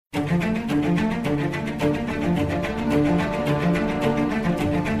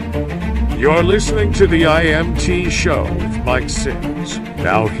You're listening to the IMT Show with Mike Sims.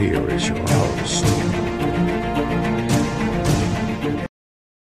 Now here is your host.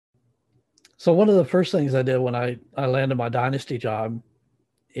 So one of the first things I did when I landed my Dynasty job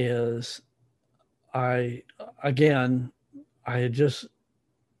is I had just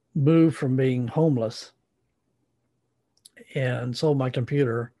moved from being homeless and sold my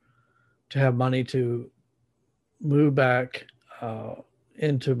computer to have money to move back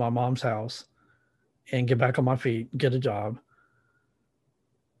into my mom's house and get back on my feet, get a job.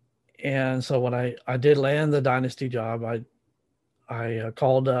 And so when I did land the Dynasty job, I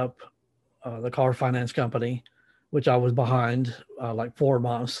called up the car finance company, which I was behind like 4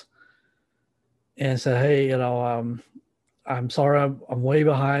 months, and said, hey, I'm sorry, I'm way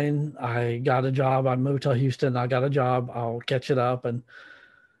behind. I got a job. I moved to Houston. I got a job. I'll catch it up. And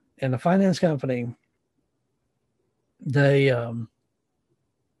the finance company,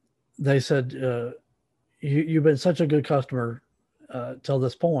 they said, you've been such a good customer till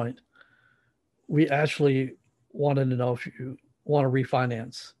this point. We actually wanted to know if you want to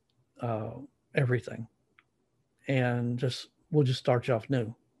refinance everything, and we'll just start you off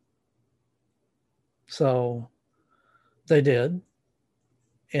new. So they did.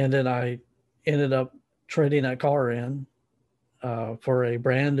 And then I ended up trading that car in for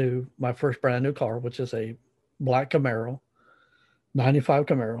my first brand new car, which is a black Camaro, 95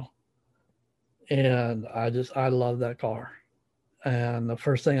 Camaro. And I love that car. And the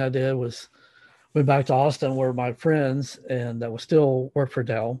first thing I did was went back to Austin, where my friends and that was still work for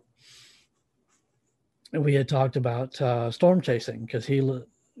Dell. And we had talked about storm chasing, because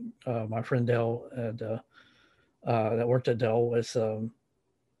my friend Dell that worked at Dell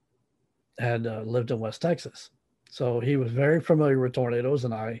had lived in West Texas. So he was very familiar with tornadoes,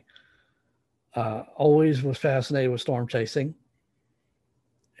 and I always was fascinated with storm chasing.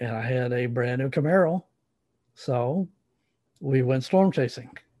 And I had a brand new Camaro, so we went storm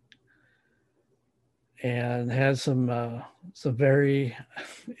chasing and had some very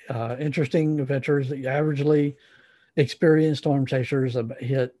interesting adventures. The averagely experienced storm chasers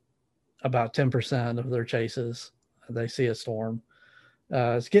hit about 10% of their chases. They see a storm.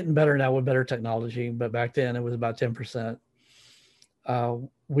 It's getting better now with better technology, but back then it was about 10%.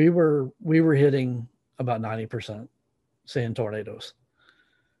 We were hitting about 90%, seeing tornadoes.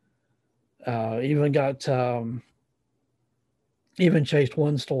 Even chased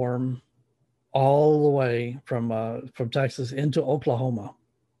one storm all the way from Texas into Oklahoma,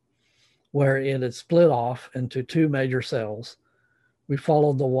 where it had split off into 2 major cells. We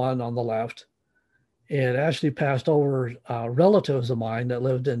followed the one on the left. It actually passed over relatives of mine that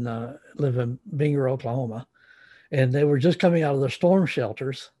live in Binger, Oklahoma, and they were just coming out of their storm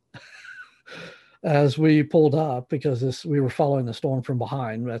shelters as we pulled up, because we were following the storm from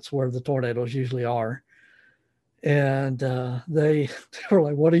behind. That's where the tornadoes usually are. And they were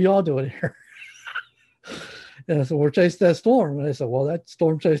like, "What are y'all doing here?" And I said, "We're chasing that storm." And they said, "Well, that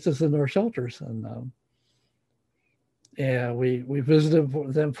storm chased us in our shelters." And we visited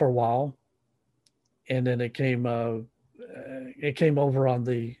them for a while. And then it came over on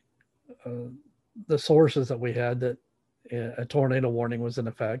the sources that we had that a tornado warning was in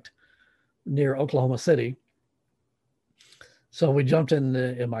effect near Oklahoma City. So we jumped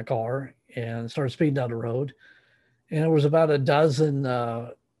in my car and started speeding down the road. And there was about a dozen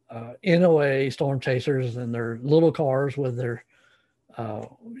NOA storm chasers in their little cars with their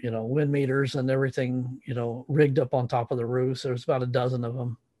wind meters and everything, rigged up on top of the roofs. There was about a dozen of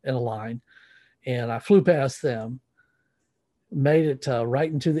them in a line. And I flew past them, made it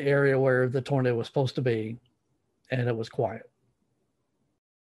right into the area where the tornado was supposed to be, and it was quiet.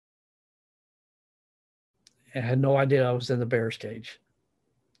 I had no idea I was in the bear's cage.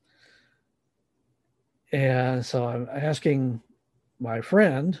 And so I'm asking my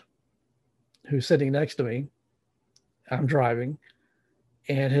friend who's sitting next to me, I'm driving,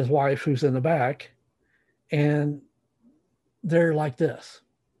 and his wife who's in the back, and they're like this,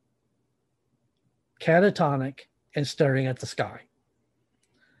 catatonic and staring at the sky.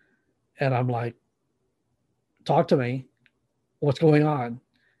 And I'm like, "Talk to me. What's going on?"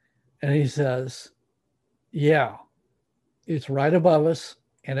 And he says, "Yeah, it's right above us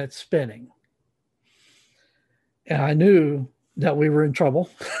and it's spinning." And I knew that we were in trouble.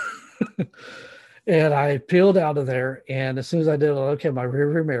 And I peeled out of there. And as soon as I did, I looked at my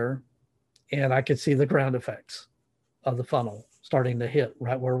rearview mirror, and I could see the ground effects of the funnel starting to hit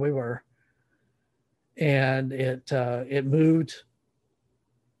right where we were. And it moved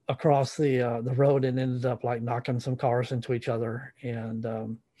across the road and ended up like knocking some cars into each other, and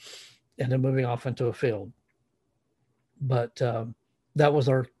then moving off into a field. But that was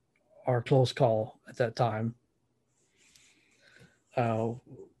our our close call at that time.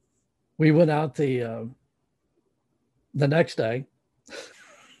 We went out the next day.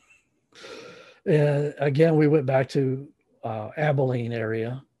 And again, we went back to Abilene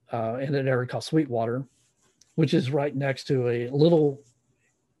area in an area called Sweetwater, which is right next to a little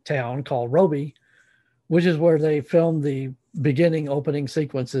town called Roby, which is where they filmed the beginning opening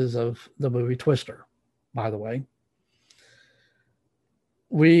sequences of the movie Twister, by the way.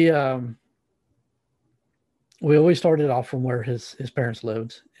 We always started off from where his parents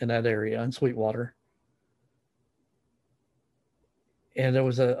lived in that area in Sweetwater. And there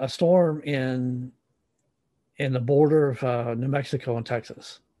was a storm in the border of New Mexico and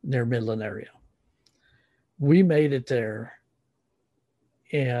Texas, near Midland area. We made it there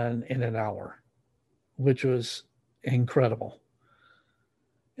in an hour, which was incredible.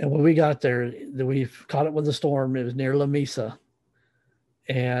 And when we got there, we caught it with the storm. It was near La Mesa,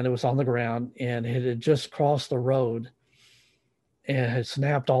 and it was on the ground, and it had just crossed the road and had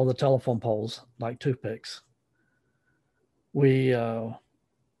snapped all the telephone poles like toothpicks. So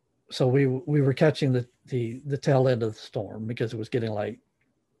we were catching the tail end of the storm because it was getting late.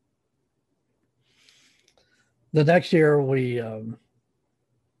 The next year we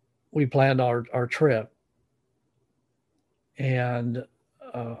planned our trip, and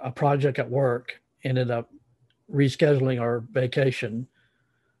a project at work ended up rescheduling our vacation,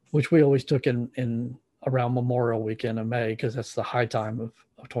 which we always took in around Memorial Weekend in May, because that's the high time of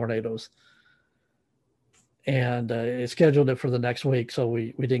tornadoes. And it scheduled it for the next week, so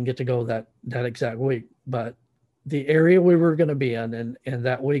we didn't get to go that exact week. But the area we were going to be in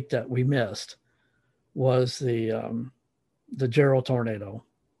that week that we missed was the Gerald tornado.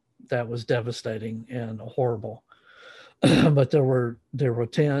 That was devastating and horrible. But there were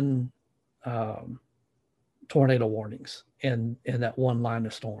 10 tornado warnings in that one line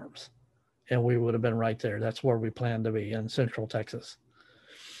of storms, and we would have been right there. That's where we planned to be, in Central Texas.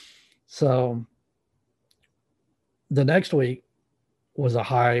 So the next week was a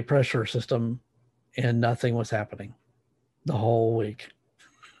high pressure system, and nothing was happening the whole week.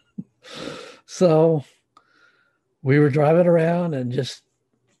 So we were driving around and just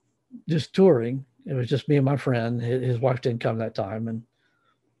touring. It was just me and my friend. His wife didn't come that time,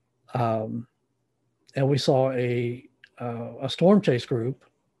 and we saw a storm chase group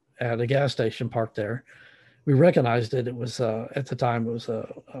at a gas station parked there. We recognized it. It was at the time it was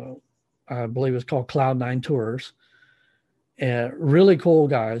I believe it was called Cloud9 Tours. And really cool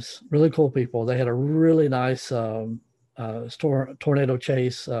guys, really cool people. They had a really nice tornado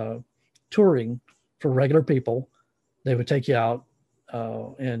chase touring for regular people. They would take you out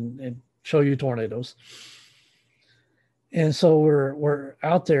and show you tornadoes. And so we're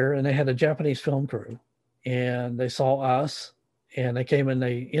out there, and they had a Japanese film crew, and they saw us, and they came and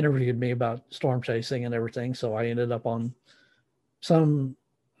they interviewed me about storm chasing and everything. So I ended up on some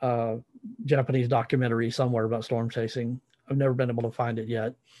Japanese documentary somewhere about storm chasing. I've never been able to find it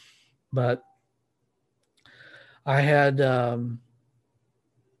yet, but I had, there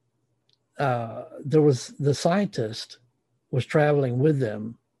was the scientist was traveling with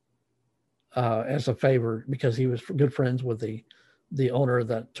them as a favor, because he was good friends with the owner of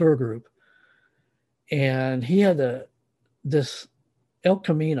that tour group. And he had this El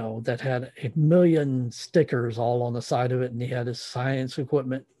Camino that had 1 million stickers all on the side of it. And he had his science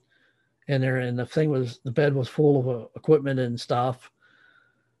equipment in there, and the bed was full of equipment and stuff.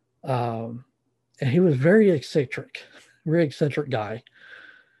 And he was very eccentric guy.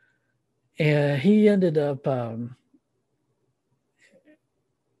 And he ended up,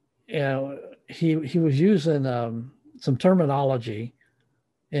 he was using some terminology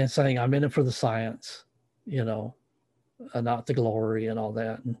and saying, I'm in it for the science, not the glory and all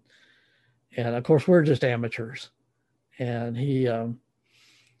that. And of course, we're just amateurs. And he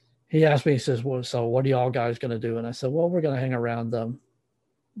asked me, he says, well, so what are y'all guys going to do? And I said, well, we're going to hang around the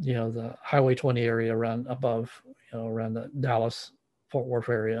Highway 20 area around the Dallas, Fort Worth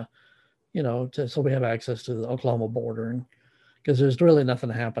area, so we have access to the Oklahoma border, and because there's really nothing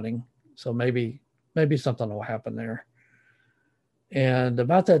happening. So maybe something will happen there. And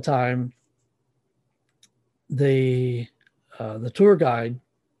about that time, the tour guide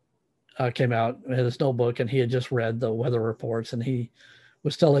came out and had his notebook, and he had just read the weather reports, and he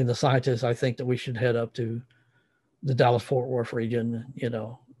was telling the scientists, I think that we should head up to the Dallas-Fort Worth region,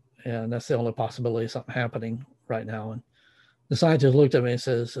 and that's the only possibility of something happening right now. And the scientist looked at me and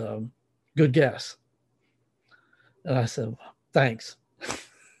says, good guess. And I said, thanks.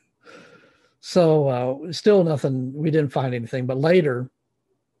 So still nothing, we didn't find anything. But later,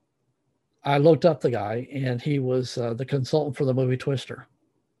 I looked up the guy, and he was the consultant for the movie Twister.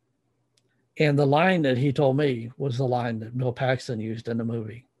 And the line that he told me was the line that Bill Paxton used in the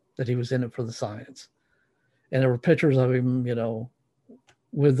movie, that he was in it for the science. And there were pictures of him,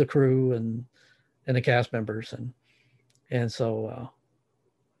 with the crew and the cast members. And so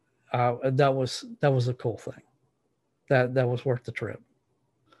that was a cool thing. That was worth the trip.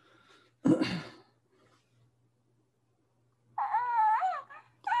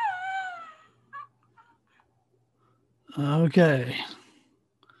 Okay.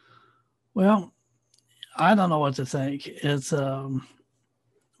 Well, I don't know what to think. It's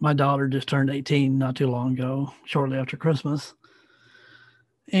my daughter just turned 18 not too long ago, shortly after Christmas.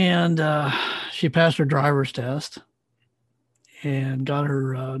 And she passed her driver's test and got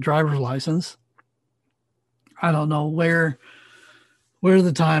her driver's license. I don't know where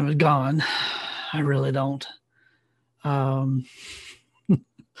the time has gone. I really don't.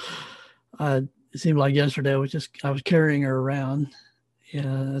 It seemed like yesterday I was carrying her around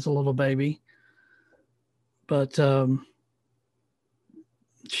as a little baby. But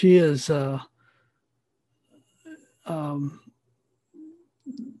she is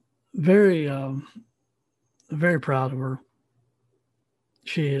very, very proud of her.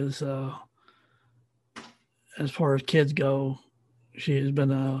 She is, as far as kids go, she has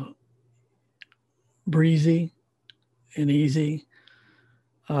been breezy and easy.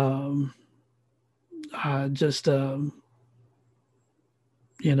 I just, you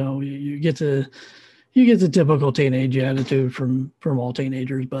get the typical teenage attitude from all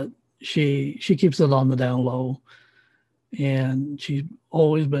teenagers, but she keeps it on the down low, and she's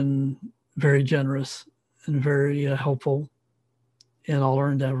always been very generous and very helpful in all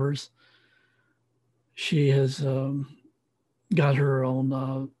her endeavors. She has got her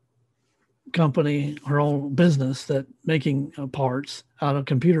own company, her own business that making parts out of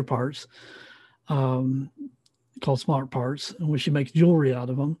computer parts, called Smart Parts, in which she makes jewelry out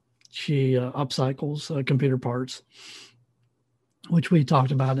of them. She upcycles computer parts, which we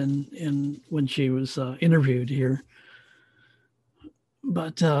talked about in when she was interviewed here.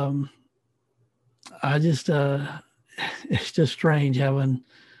 But I just it's just strange having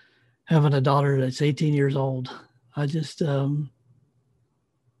a daughter that's 18 years old. I just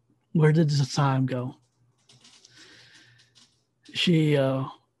where did the time go? She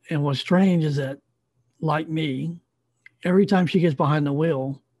and what's strange is that, like me, every time she gets behind the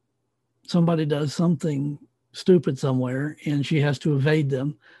wheel, somebody does something stupid somewhere and she has to evade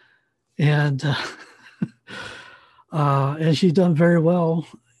them. And and she's done very well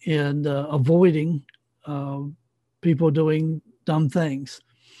in avoiding people doing dumb things.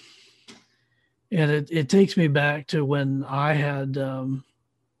 And it takes me back to when I had,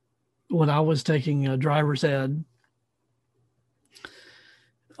 when I was taking a driver's ed.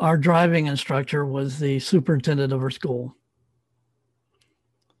 Our driving instructor was the superintendent of our school.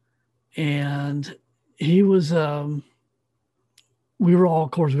 And he was, we were all, of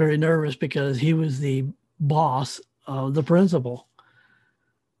course, very nervous because he was the boss of the principal.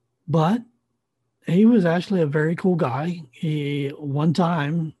 But he was actually a very cool guy. He, one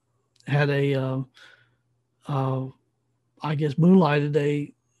time, had I guess, moonlighted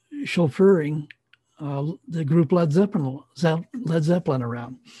a chauffeuring the group Led Zeppelin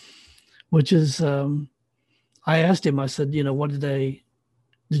around, which is, I asked him, I said, did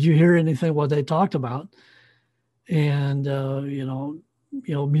you hear anything, what they talked about? And,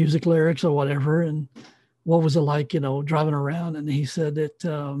 music lyrics or whatever. And what was it like, driving around? And he said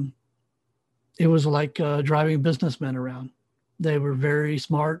that it was like driving businessmen around. They were very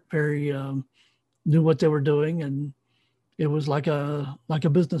smart, very knew what they were doing. And it was like a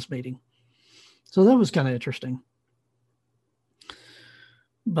business meeting. So that was kind of interesting.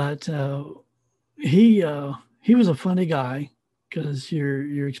 But he was a funny guy, because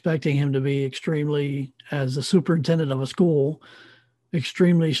you're expecting him to be extremely, as the superintendent of a school,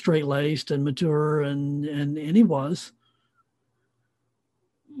 extremely straight-laced and mature, and he was.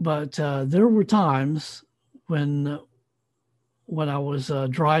 But there were times when I was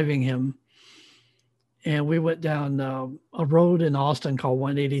driving him, and we went down a road in Austin called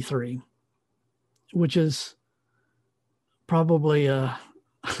 183, which is probably one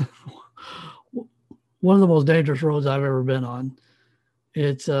of the most dangerous roads I've ever been on.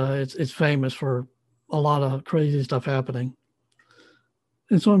 It's famous for a lot of crazy stuff happening.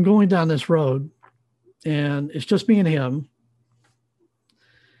 And so I'm going down this road, and it's just me and him.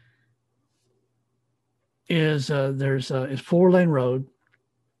 There's a 4-lane road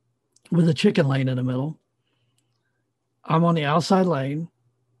with a chicken lane in the middle. I'm on the outside lane,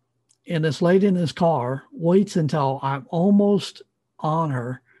 and this lady in this car waits until I'm almost on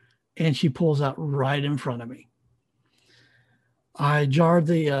her, and she pulls out right in front of me. I jarred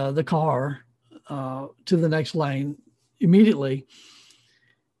the car to the next lane. Immediately,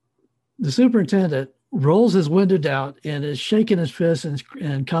 the superintendent rolls his window down and is shaking his fist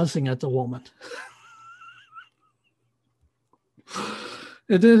and cussing at the woman.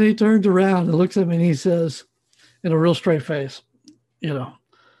 And then he turns around and looks at me and he says, in a real straight face, we don't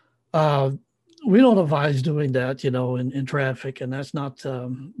advise doing that, in traffic, and that's not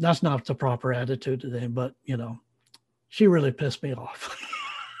the proper attitude to them. But she really pissed me off.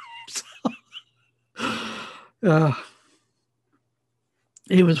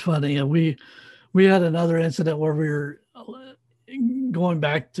 It was funny, and we had another incident where we were going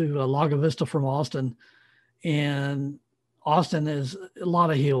back to Lago Vista from Austin, and Austin is a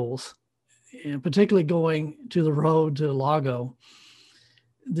lot of hills, and particularly going to the road to Lago,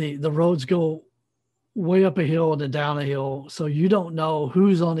 the roads go way up a hill and then down a hill. So you don't know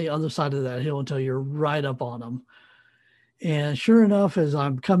who's on the other side of that hill until you're right up on them. And sure enough, as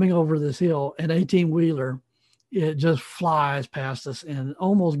I'm coming over this hill, an 18-wheeler, it just flies past us and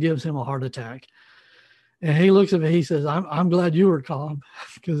almost gives him a heart attack. And he looks at me, he says, I'm glad you were calm,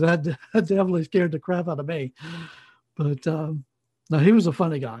 because that definitely scared the crap out of me. But no, he was a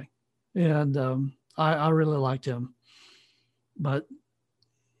funny guy, and I really liked him. But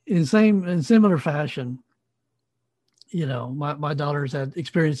in similar fashion, my daughters had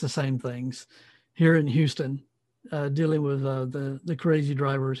experienced the same things here in Houston, dealing with the crazy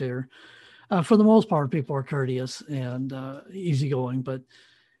drivers here. For the most part, people are courteous and easygoing, but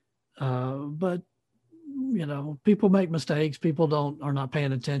people make mistakes. People are not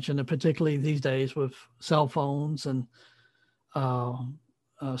paying attention, and particularly these days with cell phones and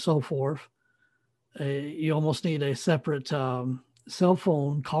so forth. You almost need a separate cell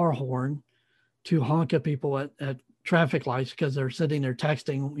phone car horn to honk at people at traffic lights, because they're sitting there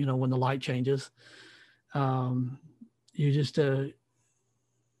texting, when the light changes. You just get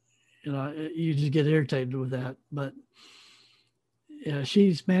irritated with that. But yeah,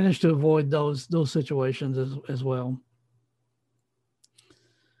 she's managed to avoid those situations as well.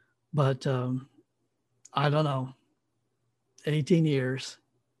 But I don't know. 18 years.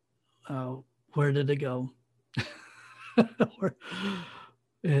 Where did it go?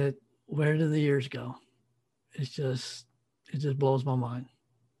 Where did the years go? It just blows my mind.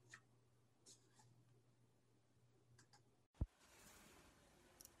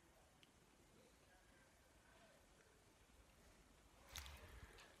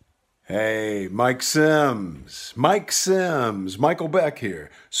 Hey, Mike Sims, Michael Beck here,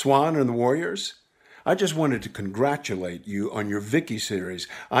 Swan and the Warriors. I just wanted to congratulate you on your Vicky series.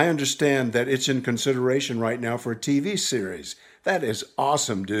 I understand that it's in consideration right now for a TV series. That is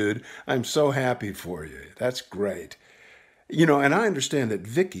awesome, dude. I'm so happy for you. That's great. And I understand that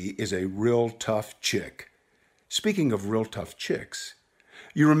Vicky is a real tough chick. Speaking of real tough chicks,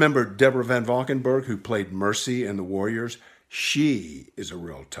 you remember Deborah Van Valkenburg, who played Mercy in The Warriors? She is a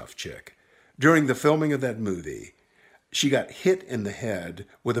real tough chick. During the filming of that movie, she got hit in the head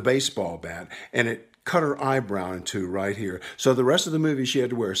with a baseball bat, and it cut her eyebrow in two right here. So the rest of the movie, she had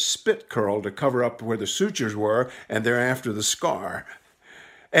to wear a spit curl to cover up where the sutures were, and thereafter the scar.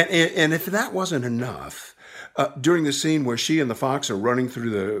 And if that wasn't enough, during the scene where she and the fox are running through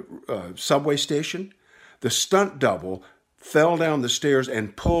the subway station, the stunt double fell down the stairs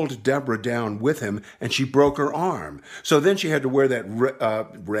and pulled Deborah down with him, and she broke her arm. So then she had to wear that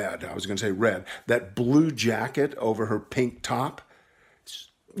that blue jacket over her pink top.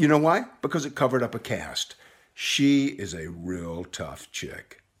 You know why? Because it covered up a cast. She is a real tough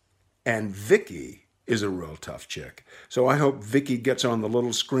chick. And Vicky is a real tough chick. So I hope Vicky gets on the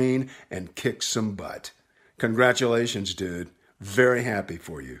little screen and kicks some butt. Congratulations, dude. Very happy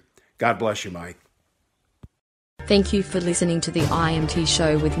for you. God bless you, Mike. Thank you for listening to the IMT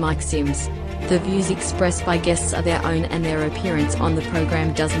show with Mike Sims. The views expressed by guests are their own, and their appearance on the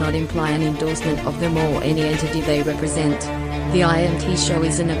program does not imply an endorsement of them or any entity they represent. The IMT show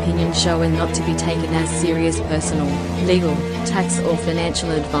is an opinion show and not to be taken as serious personal, legal, tax or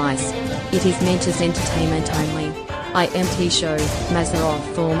financial advice. It is meant as entertainment only. IMT show, Mazzaroff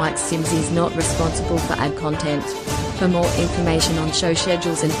for Mike Sims is not responsible for ad content. For more information on show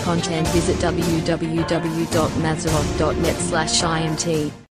schedules and content, visit www.mazzaroff.net/IMT.